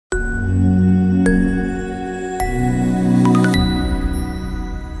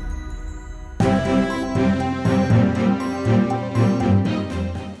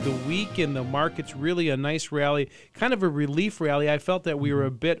and the market's really a nice rally, kind of a relief rally. I felt that we were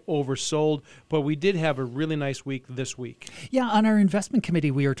a bit oversold, but we did have a really nice week this week. Yeah, on our investment committee,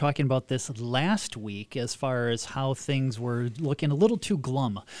 we were talking about this last week as far as how things were looking a little too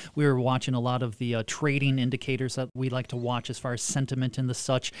glum. We were watching a lot of the trading indicators that we like to watch as far as sentiment and the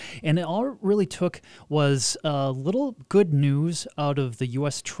such, and all it really took was a little good news out of the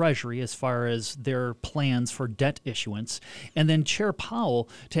U.S. Treasury as far as their plans for debt issuance, and then Chair Powell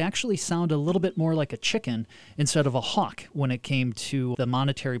to actually sound a little bit more like a chicken instead of a hawk when it came to the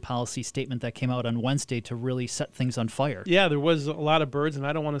monetary policy statement that came out on Wednesday to really set things on fire. Yeah, there was a lot of birds, and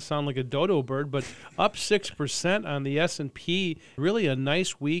I don't want to sound like a dodo bird, but up 6% on the S&P. Really a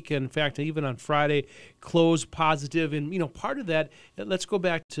nice week. In fact, even on Friday, closed positive. And, part of that, let's go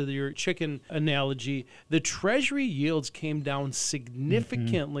back to your chicken analogy. The Treasury yields came down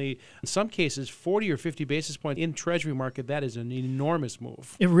significantly. In some cases, 40 or 50 basis points in Treasury market. That is an enormous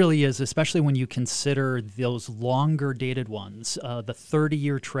move. It really is, especially when you consider those longer dated ones. The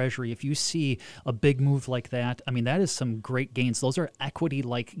 30-year Treasury, if you see a big move like that, I mean, that is some great gains. Those are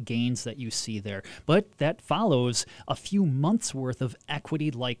equity-like gains that you see there. But that follows a few months' worth of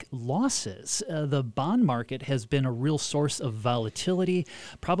equity-like losses. The bond market has been a real source of volatility,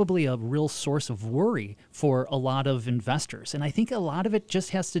 probably a real source of worry for a lot of investors. And I think a lot of it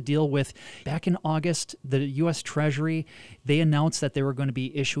just has to deal with back in August, the U.S. Treasury, they announced that they were going to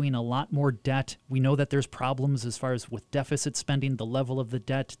be issuing a lot more debt. We know that there's problems as far as with deficit spending, the level of the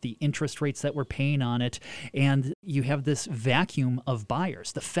debt, the interest rates that we're paying on it, and you have this vacuum of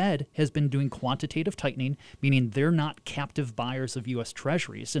buyers. The Fed has been doing quantitative tightening, meaning they're not captive buyers of U.S.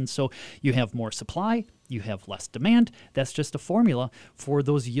 Treasuries. And so you have more supply, you have less demand. That's just a formula for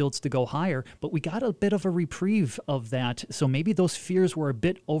those yields to go higher. But we got a bit of a reprieve of that. So maybe those fears were a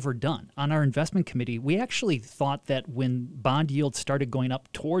bit overdone. On our investment committee, we actually thought that when bond yields started going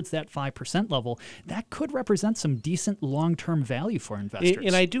up towards that 5% level, that could represent some decent long-term value for investors.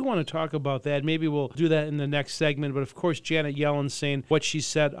 And I do want to talk about that. Maybe we'll do that in the next segment. But of course, Janet Yellen saying what she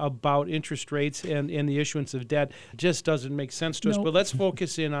said about interest rates and the issuance of debt just doesn't make sense to us. But let's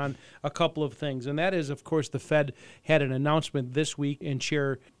focus in on a couple of things. And that is, of course, the Fed had an announcement this week, and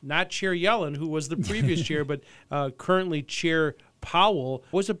not Chair Yellen, who was the previous chair, but currently Chair Powell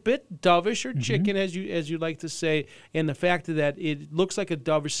was a bit dovish or chicken, as you like to say, and the fact that it looks like a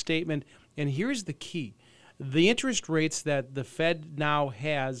dovish statement. And here's the key. The interest rates that the Fed now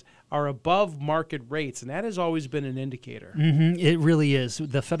has are above market rates, and that has always been an indicator. It really is.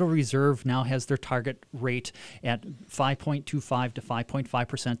 The Federal Reserve now has their target rate at 5.25 to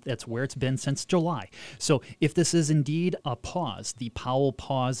 5.5%. That's where it's been since July. So if this is indeed a pause, the Powell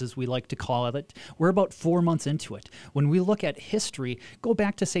pause, as we like to call it, we're about 4 months into it. When we look at history, go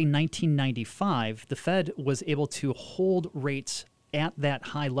back to, say, 1995, the Fed was able to hold rates at that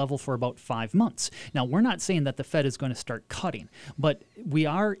high level for about 5 months. Now, we're not saying that the Fed is going to start cutting, but we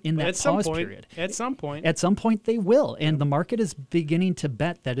are in that pause period. At some point. At some point they will, and the market is beginning to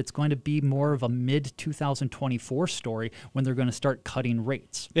bet that it's going to be more of a mid-2024 story when they're going to start cutting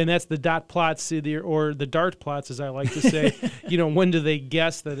rates. And that's the dot plots, or the dart plots, as I like to say. When do they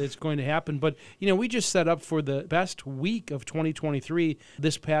guess that it's going to happen? But, we just set up for the best week of 2023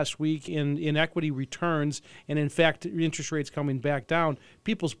 this past week in equity returns, and in fact, interest rates coming back down.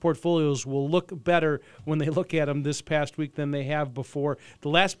 People's portfolios will look better when they look at them this past week than they have before. The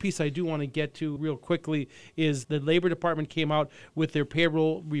last piece I do want to get to real quickly is the Labor Department came out with their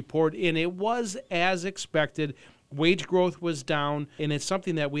payroll report, and it was as expected. Wage growth was down, and it's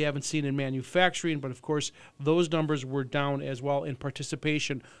something that we haven't seen in manufacturing, but of course those numbers were down as well in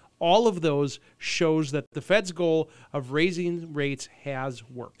participation. All of those shows that the Fed's goal of raising rates has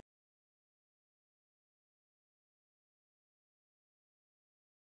worked.